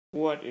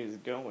What is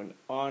going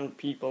on,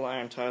 people? I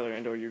am Tyler,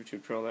 Indoor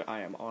YouTube Troller. I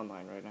am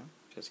online right now,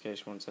 just in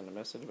case you want to send a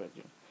message, but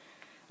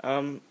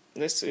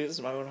this is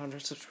my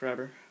 100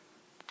 subscriber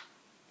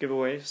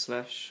giveaway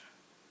slash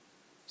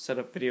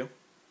setup video.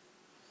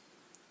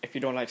 If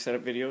you don't like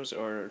setup videos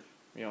or,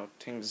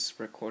 things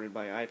recorded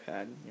by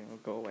iPad,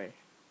 go away.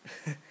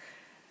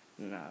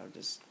 No,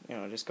 just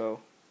go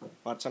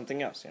watch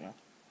something else,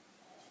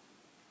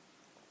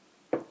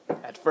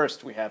 At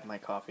first, we have my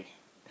coffee.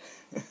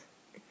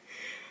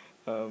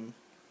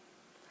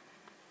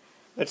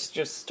 Let's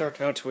just start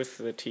out with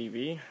the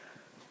TV.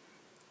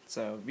 It's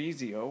a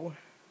Vizio.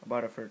 I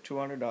bought it for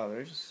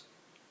 $200.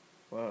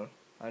 Well,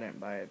 I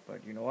didn't buy it,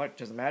 but you know what? It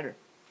doesn't matter.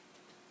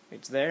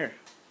 It's there.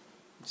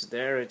 It's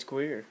there. It's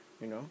queer,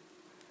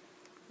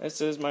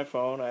 This is my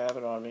phone. I have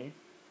it on me.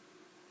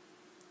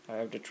 I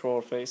have the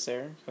troll face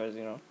there, because,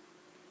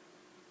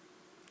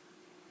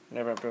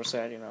 whenever I feel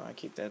sad, I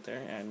keep that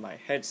there. And my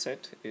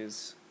headset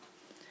is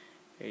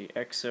a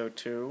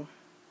XO2.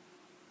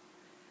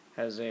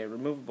 Has a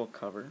removable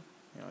cover.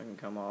 It can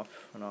come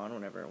off and on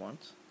whenever it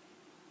wants.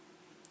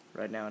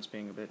 Right now it's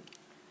being a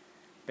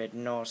bit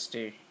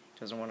nasty.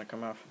 Doesn't want to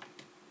come off.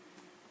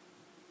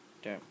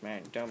 Don't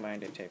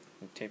mind it, tape.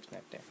 The tape's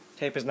not there.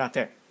 Tape is not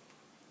there.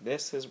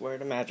 This is where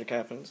the magic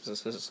happens.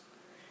 This is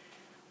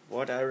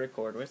what I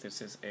record with. This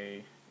is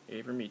a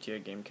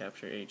Avermedia Game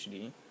Capture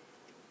HD.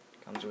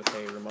 Comes with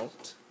a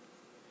remote.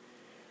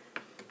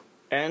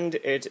 And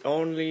it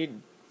only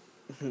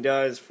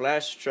does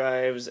flash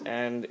drives,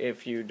 and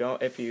if you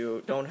don't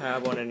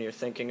have one and you're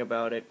thinking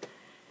about it,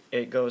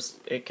 it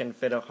can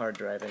fit a hard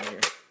drive in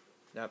here.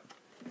 Yep,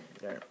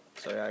 there.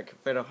 So yeah, I can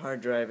fit a hard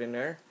drive in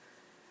there.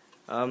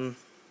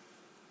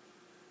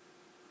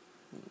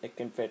 It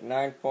can fit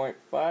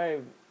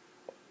 9.5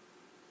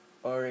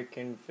 or it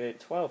can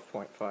fit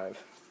 12.5.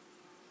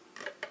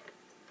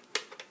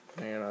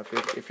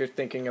 If you're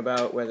thinking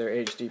about whether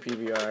HD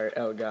PVR,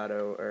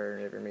 Elgato, or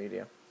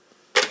Avermedia.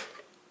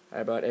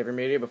 I bought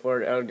Avermedia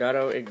before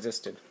Elgato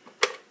existed.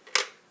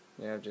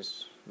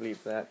 Just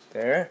leave that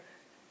there.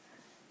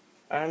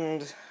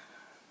 And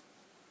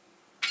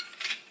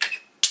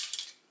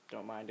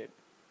don't mind it.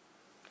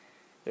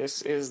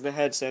 This is the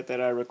headset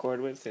that I record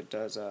with. It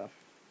does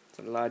it's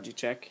a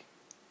Logitech.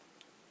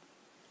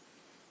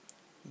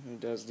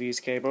 It does these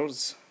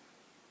cables.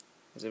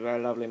 It's a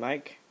very lovely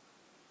mic.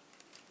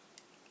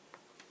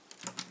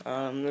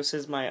 This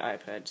is my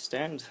iPad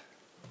stand.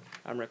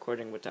 I'm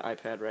recording with the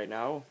iPad right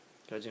now.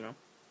 Because,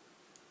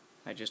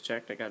 I just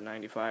checked, I got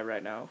 95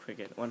 right now. If we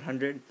get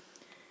 100,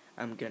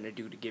 I'm gonna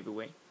do the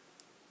giveaway.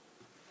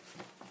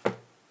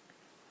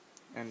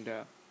 And,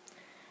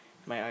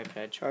 my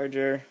iPad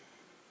charger,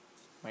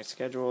 my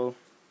schedule.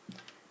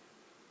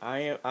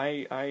 I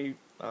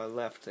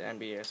left the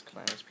NBS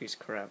client's piece of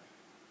crap.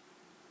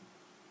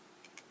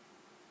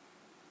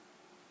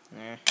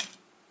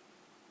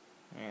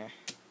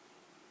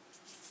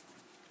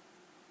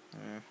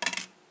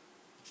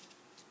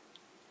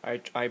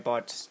 I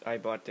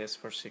bought this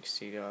for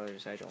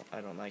 $60.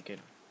 I don't like it.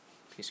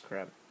 Piece of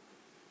crap.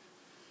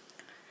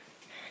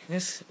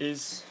 This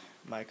is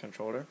my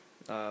controller.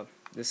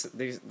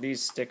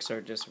 These sticks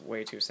are just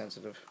way too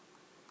sensitive.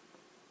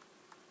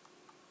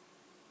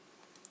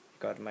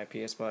 Got my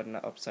PS button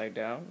upside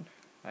down.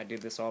 I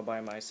did this all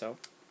by myself.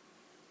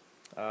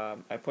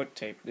 I put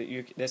tape.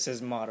 This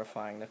is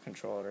modifying the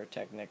controller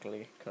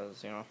technically,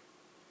 because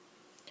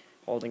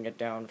holding it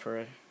down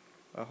to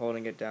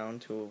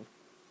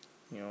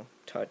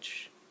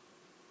touch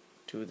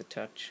to the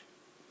touch.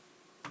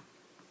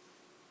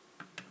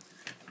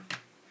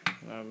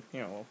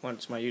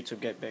 Once my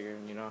YouTube get bigger,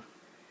 and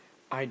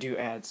I do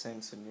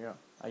AdSense, and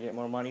I get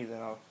more money,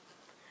 then I'll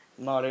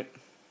mod it.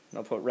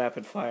 I'll put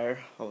rapid fire.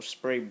 I'll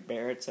spray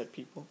Barretts at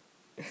people.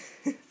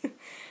 These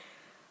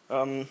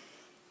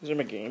are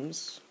my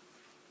games.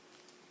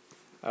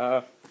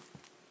 Yeah.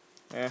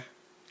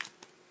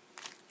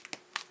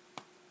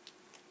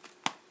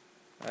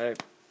 I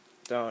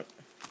don't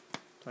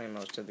play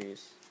most of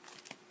these.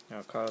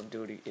 Call of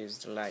Duty is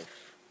the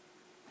life.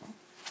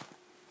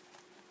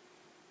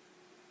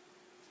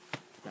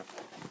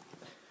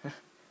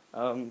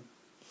 No.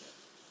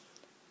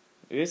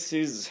 This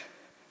is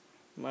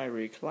my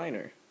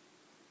recliner.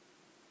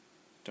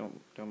 Don't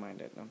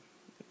mind it, no.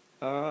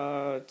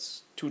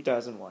 It's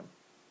 2001.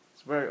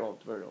 It's very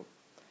old, very old.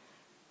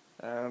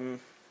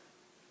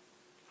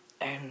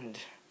 And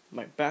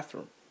my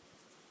bathroom.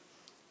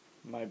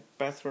 My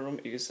bathroom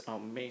is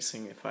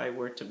amazing. If I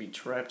were to be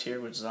trapped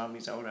here with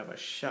zombies, I would have a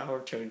shower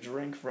to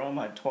drink from,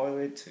 a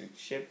toilet to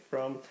shit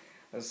from,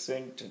 a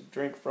sink to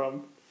drink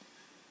from.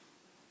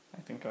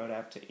 I think I would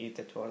have to eat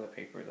the toilet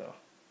paper though.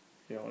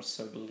 It's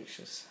so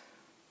delicious.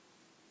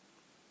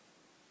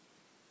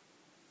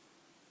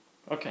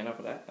 Okay, enough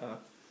of that.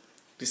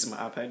 This is my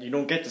iPad. You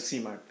don't get to see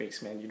my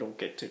face, man. You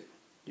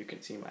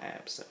can see my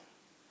abs, so.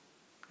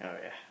 Oh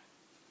yeah.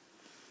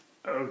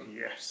 Oh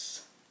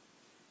yes.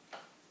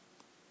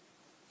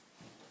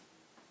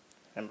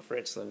 I'm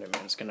afraid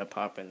Slenderman's gonna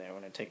pop in there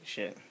when I take a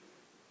shit.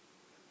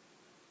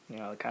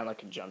 Kind of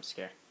like a jump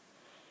scare.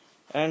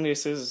 And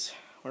this is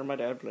where my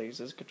dad plays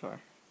his guitar.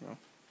 You know,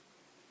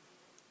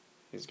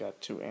 he's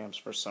got 2 amps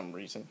for some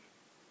reason.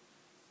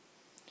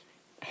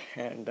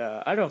 And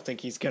I don't think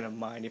he's gonna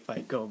mind if I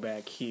go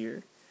back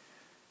here.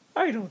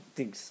 I don't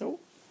think so.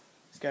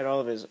 He's got all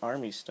of his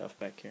army stuff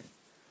back here.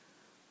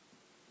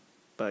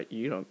 But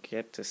you don't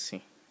get to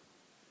see.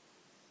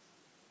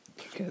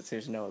 Because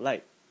there's no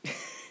light.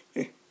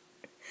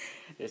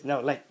 There's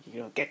no light.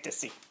 You don't get to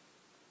see.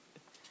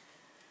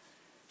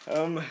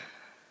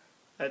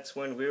 That's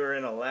when we were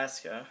in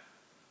Alaska.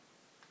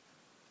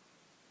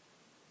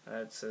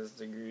 That says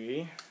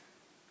degree.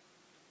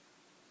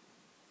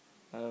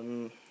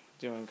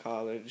 Doing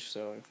college,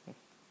 so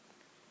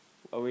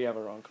we have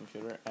our own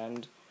computer,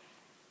 and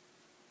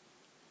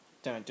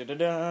dun dun dun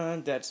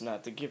dun, that's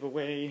not the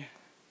giveaway.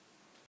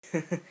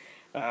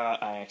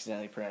 I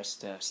accidentally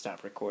pressed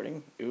stop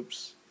recording.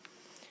 Oops.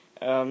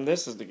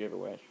 This is the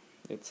giveaway.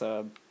 It's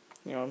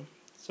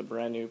it's a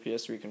brand new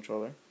PS3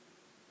 controller.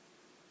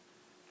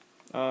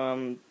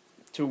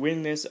 To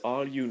win this,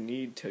 all you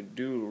need to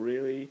do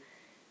really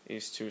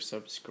is to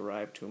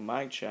subscribe to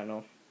my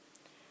channel,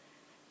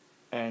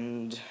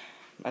 and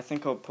I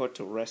think I'll put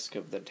the rest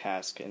of the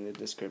task in the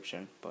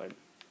description, but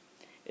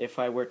if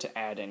I were to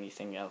add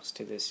anything else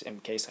to this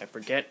in case I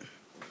forget,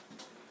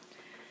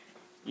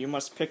 you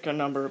must pick a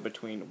number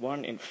between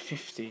 1 and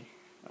 50.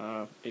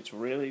 It's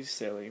really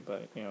silly,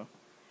 but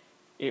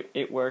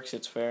it works,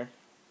 it's fair.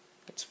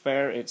 It's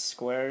fair, it's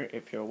square.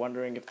 If you're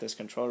wondering if this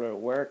controller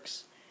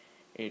works,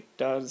 it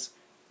does.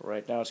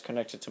 Right now it's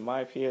connected to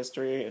my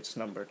PS3, it's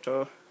number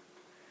 2.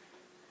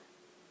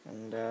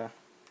 And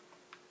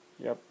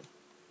yep.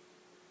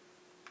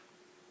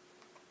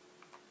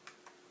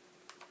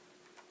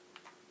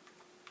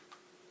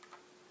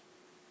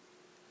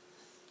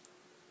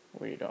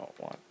 We don't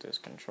want this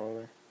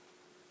controller.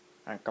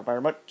 Thank you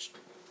very much.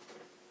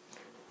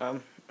 I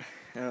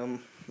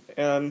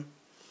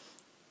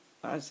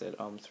said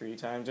 3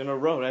 times in a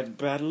row. That's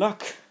bad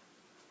luck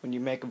when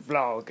you make a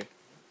vlog.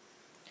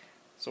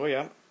 So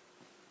yeah.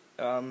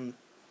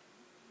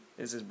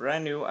 This is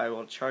brand new. I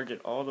will charge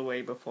it all the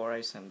way before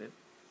I send it.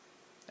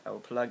 I will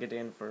plug it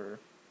in for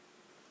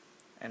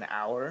an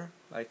hour.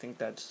 I think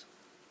that's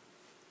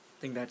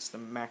the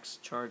max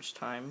charge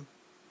time.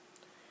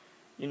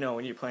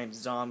 When you're playing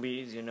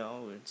zombies,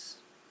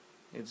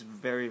 it's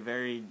very,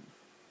 very,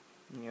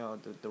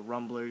 the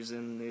rumblers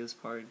in these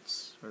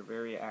parts are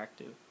very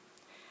active.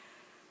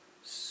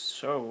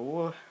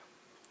 So,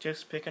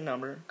 just pick a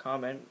number,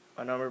 comment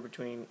a number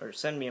between, or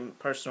send me a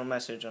personal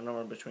message, a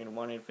number between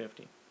 1 and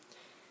 50.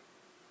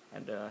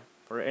 And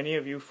for any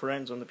of you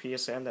friends on the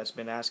PSN that's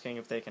been asking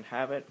if they can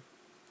have it,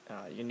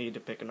 you need to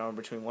pick a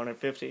number between 1 and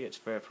 50. It's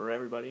fair for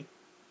everybody.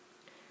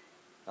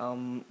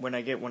 When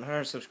I get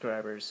 100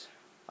 subscribers,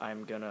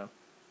 I'm gonna,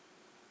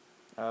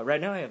 right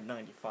now I have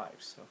 95,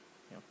 so,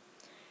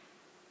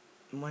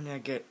 when I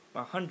get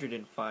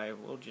 105,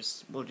 we'll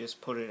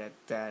just put it at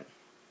that.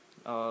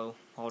 I'll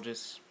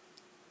just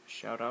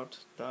shout out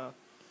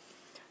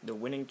the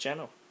winning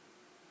channel.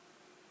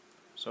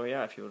 So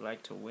yeah, if you would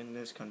like to win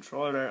this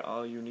controller,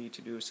 all you need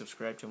to do is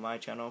subscribe to my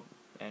channel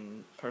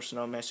and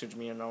personal message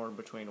me a number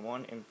between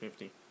 1 and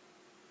 50.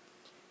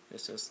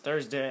 This is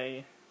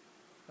Thursday,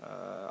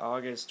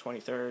 August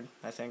 23rd,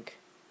 I think.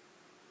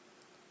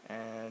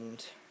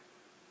 And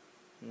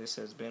this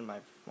has been my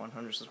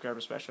 100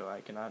 subscriber special.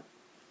 I cannot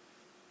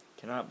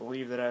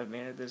believe that I've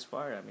made it this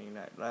far. I mean,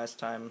 last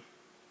time,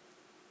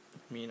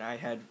 I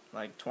had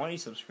like 20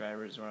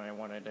 subscribers when I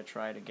wanted to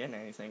try to get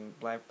anything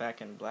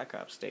back in Black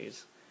Ops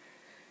days.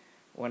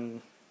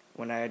 When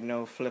I had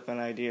no flippin'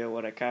 idea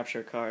what a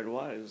capture card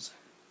was.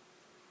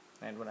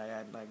 And when I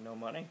had like no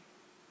money.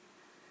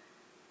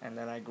 And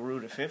then I grew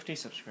to 50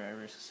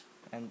 subscribers.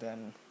 And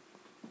then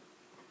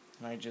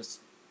I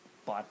just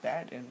bought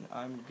that, and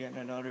I'm getting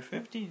another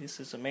 50. This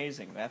is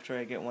amazing. After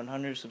I get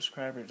 100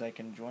 subscribers, I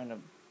can join a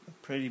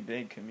pretty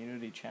big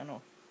community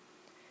channel.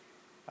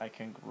 I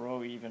can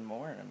grow even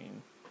more. I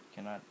mean,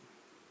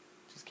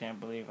 just can't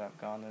believe I've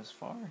gone this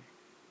far.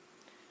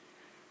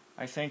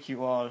 I thank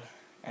you all,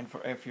 and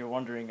if you're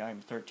wondering,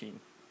 I'm 13.